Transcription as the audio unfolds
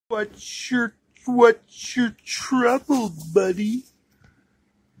What's your trouble, buddy?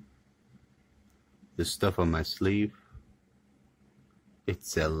 The stuff on my sleeve,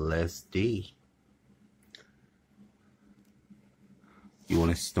 it's LSD. You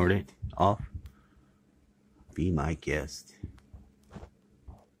want to snort it off? Be my guest.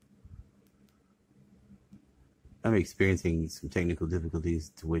 I'm experiencing some technical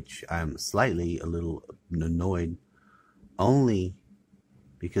difficulties to which I'm slightly a little annoyed, only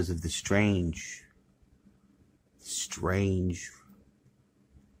because of the strange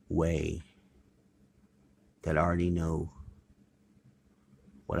way that I already know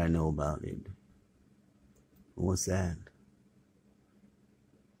what I know about it. What's that?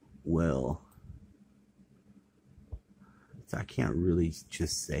 Well, I can't really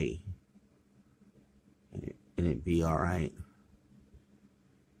just say and it be alright.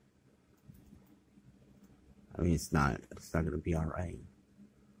 I mean, it's not gonna be alright.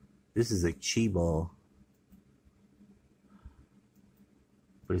 This is a chi ball,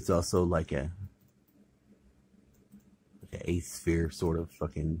 but it's also like a eighth sphere sort of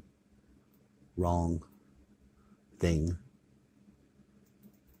fucking wrong thing.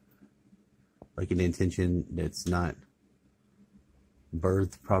 Like an intention that's not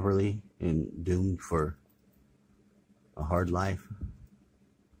birthed properly and doomed for a hard life.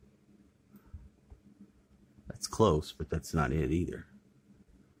 That's close, but that's not it either.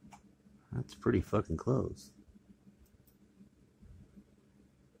 That's pretty fucking close.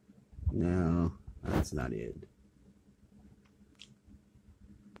 No, that's not it.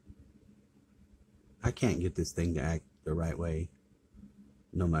 I can't get this thing to act the right way,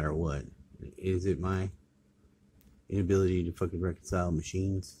 no matter what. Is it my inability to fucking reconcile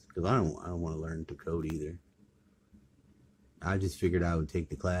machines? Because I don't want to learn to code either. I just figured I would take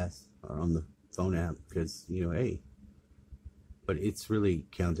the class on the phone app because, you know, hey. But it's really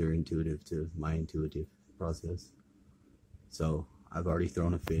counterintuitive to my intuitive process. So I've already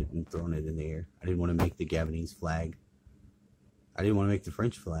thrown a fit and thrown it in the air. I didn't want to make the Gabonese flag. I didn't want to make the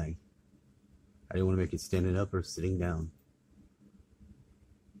French flag. I didn't want to make it standing up or sitting down.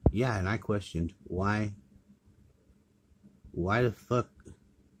 Yeah, and I questioned why the fuck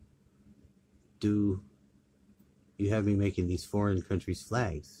do you have me making these foreign countries'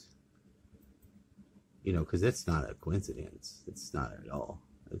 flags? You know, because that's not a coincidence. It's not at all.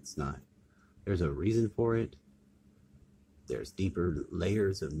 It's not. There's a reason for it. There's deeper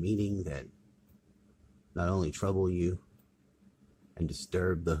layers of meaning that not only trouble you and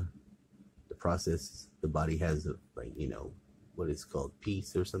disturb the process the body has of, like, you know, what is called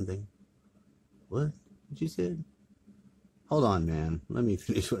peace or something. What you said? Hold on, man. Let me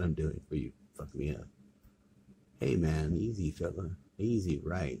finish what I'm doing before you fuck me up. Hey, man. Easy, fella. Easy,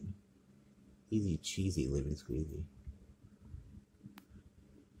 right. Easy, cheesy, living squeezy.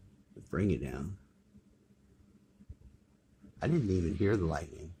 Bring it down. I didn't even hear the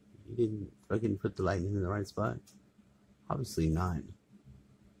lightning. You didn't fucking put the lightning in the right spot? Obviously not.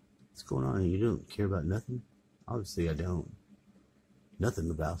 What's going on? You don't care about nothing? Obviously I don't. Nothing,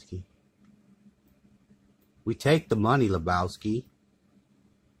 Lebowski. We take the money, Lebowski.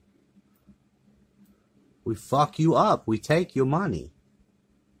 We fuck you up. We take your money.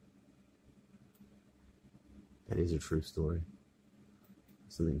 That is a true story.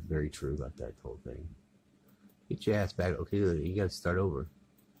 Something very true about that whole thing. Get your ass back. Okay, you gotta start over.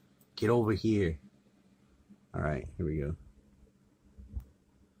 Get over here. Alright, here we go.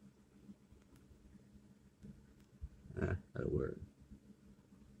 That'll work.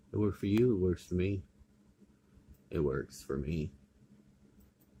 It works for you, it works for me. It works for me.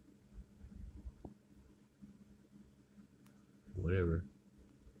 Whatever.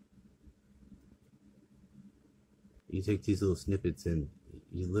 You take these little snippets and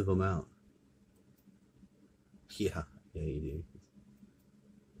you live them out. Yeah, you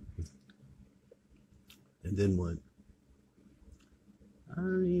do. And then what?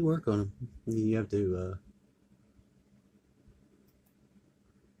 You work on them. You have to,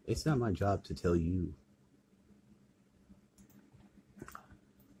 it's not my job to tell you.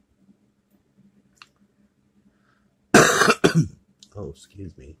 Oh,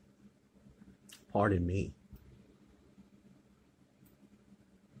 excuse me. Pardon me.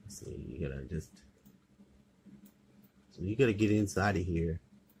 So you gotta get inside of here,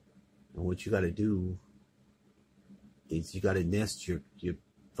 and what you gotta do is you gotta nest your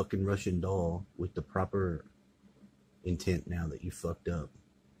fucking Russian doll with the proper intent. Now that you fucked up,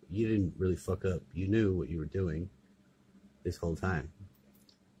 you didn't really fuck up. You knew what you were doing this whole time.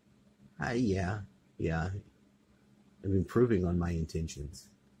 Yeah. I'm improving on my intentions.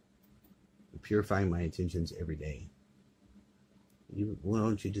 I'm purifying my intentions every day. Why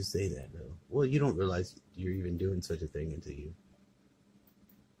don't you just say that, though? Well, you don't realize you're even doing such a thing until you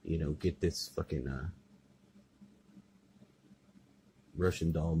get this fucking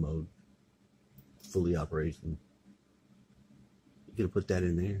Russian doll mode fully operation. You gonna put that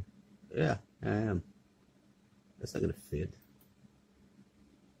in there? Yeah, I am. That's not gonna fit.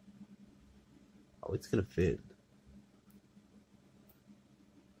 Oh, it's gonna fit.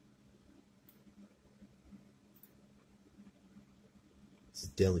 It's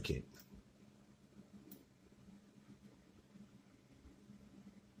delicate.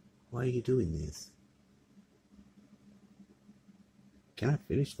 Why are you doing this? Can I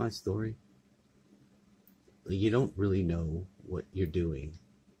finish my story? You don't really know what you're doing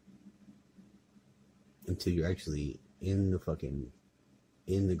until you're actually in the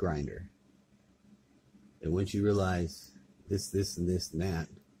grinder. And once you realize this, and this, and that,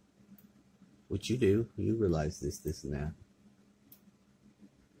 what you do, you realize this, and that.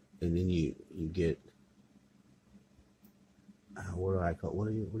 And then you get, what do I call, what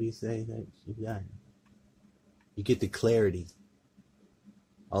do you say that you got? You get the clarity.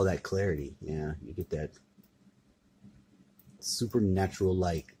 All that clarity, yeah, you get that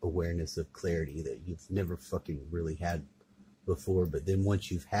supernatural-like awareness of clarity that you've never fucking really had before. But then once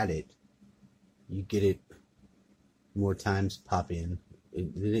you've had it, you get it more times pop in,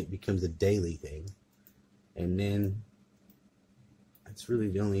 and then it becomes a daily thing. And then that's really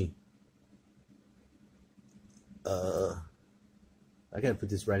the only, I gotta put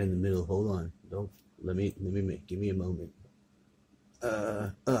this right in the middle. Hold on. Don't, let me give me a moment.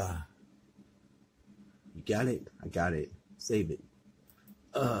 You got it? I got it. Save it.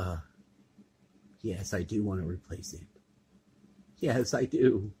 Yes, I do want to replace it. Yes, I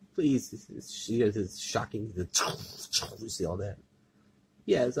do. Please. It's shocking. You see all that?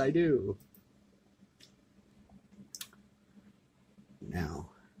 Yes, I do. Now,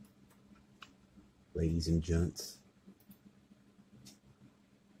 ladies and gents,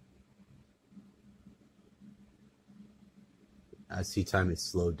 I see time is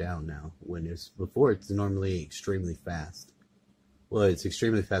slowed down now. Before it's normally extremely fast. Well, it's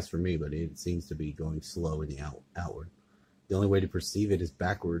extremely fast for me, but it seems to be going slow in the outward. The only way to perceive it is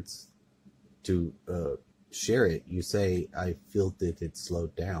backwards. To share it, you say, I feel that it's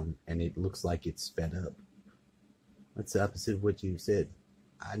slowed down, and it looks like it's sped up. That's the opposite of what you said.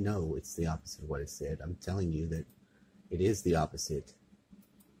 I know it's the opposite of what I said. I'm telling you that it is the opposite.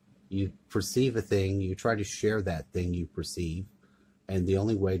 You perceive a thing, you try to share that thing you perceive, and the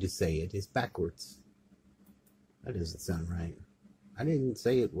only way to say it is backwards. That doesn't sound right. I didn't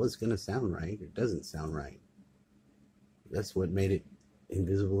say it was going to sound right. It doesn't sound right. That's what made it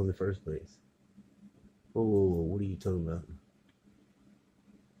invisible in the first place. Whoa, what are you talking about?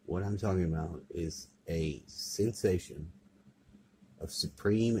 What I'm talking about is a sensation of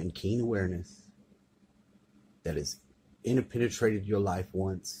supreme and keen awareness that has interpenetrated your life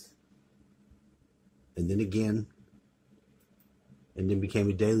once, and then again, and then became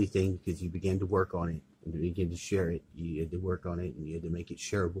a daily thing because you began to work on it and you began to share it. You had to work on it and you had to make it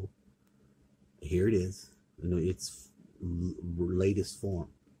shareable. Here it is in its latest form.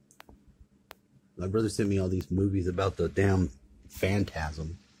 My brother sent me all these movies about the damn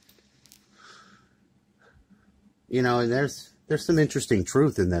phantasm. And there's some interesting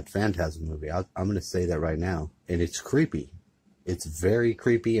truth in that phantasm movie. I'm going to say that right now. And it's creepy. It's very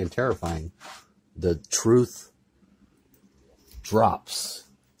creepy and terrifying. The truth drops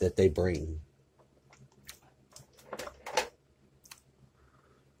that they bring.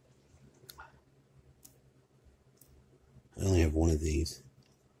 I only have one of these.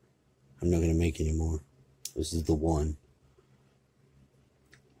 I'm not going to make any more. This is the one.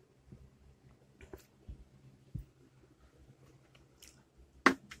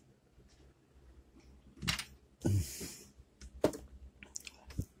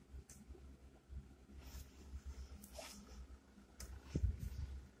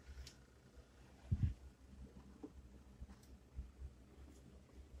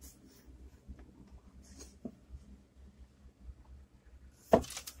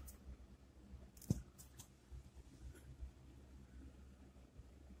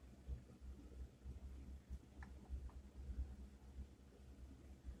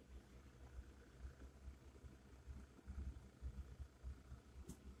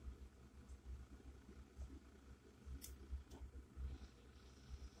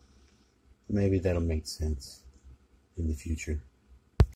 Maybe that'll make sense in the future.